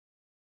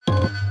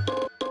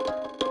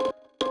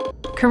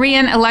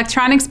Korean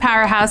electronics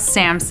powerhouse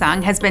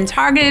Samsung has been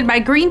targeted by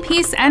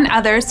Greenpeace and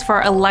others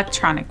for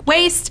electronic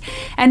waste,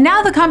 and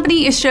now the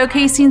company is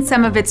showcasing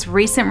some of its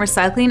recent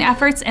recycling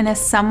efforts in a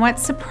somewhat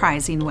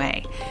surprising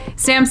way.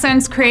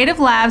 Samsung's creative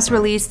labs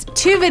released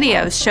 2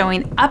 videos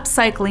showing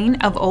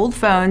upcycling of old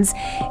phones,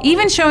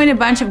 even showing a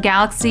bunch of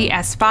Galaxy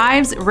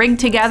S5s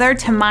rigged together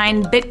to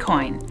mine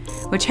Bitcoin.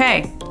 Which,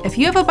 hey, if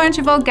you have a bunch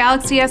of old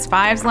Galaxy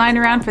S5s lying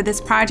around for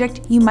this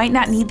project, you might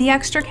not need the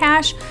extra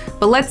cash,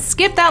 but let's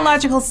skip that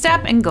logical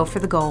step and go for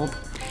the gold.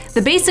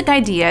 The basic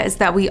idea is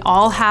that we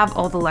all have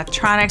old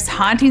electronics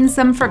haunting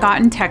some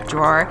forgotten tech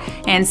drawer,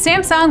 and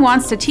Samsung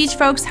wants to teach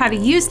folks how to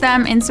use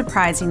them in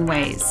surprising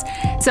ways.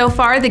 So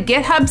far, the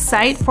GitHub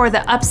site for the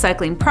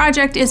upcycling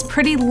project is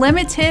pretty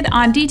limited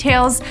on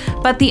details,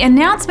 but the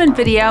announcement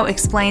video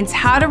explains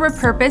how to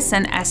repurpose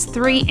an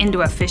S3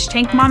 into a fish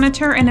tank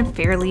monitor in a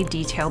fairly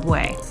detailed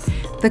way.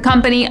 The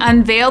company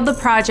unveiled the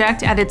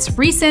project at its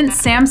recent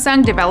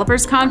Samsung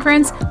Developers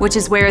Conference, which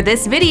is where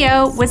this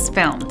video was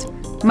filmed.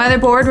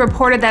 Motherboard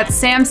reported that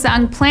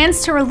Samsung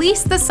plans to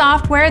release the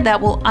software that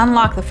will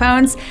unlock the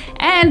phones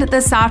and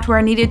the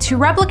software needed to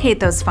replicate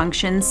those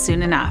functions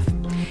soon enough.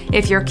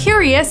 If you're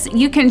curious,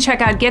 you can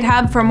check out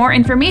GitHub for more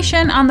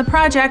information on the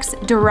projects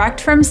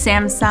direct from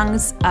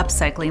Samsung's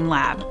upcycling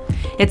lab.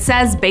 It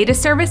says beta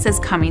service is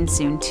coming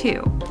soon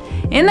too.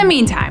 In the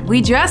meantime,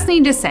 we just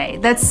need to say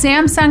that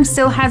Samsung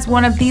still has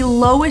one of the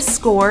lowest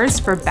scores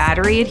for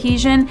battery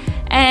adhesion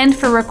and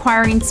for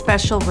requiring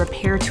special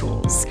repair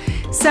tools.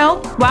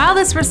 So, while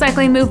this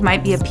recycling move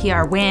might be a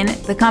PR win,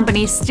 the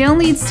company still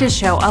needs to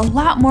show a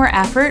lot more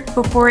effort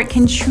before it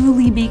can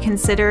truly be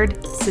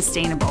considered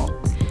sustainable.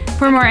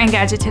 For more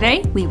Engadget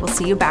Today, we will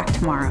see you back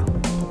tomorrow.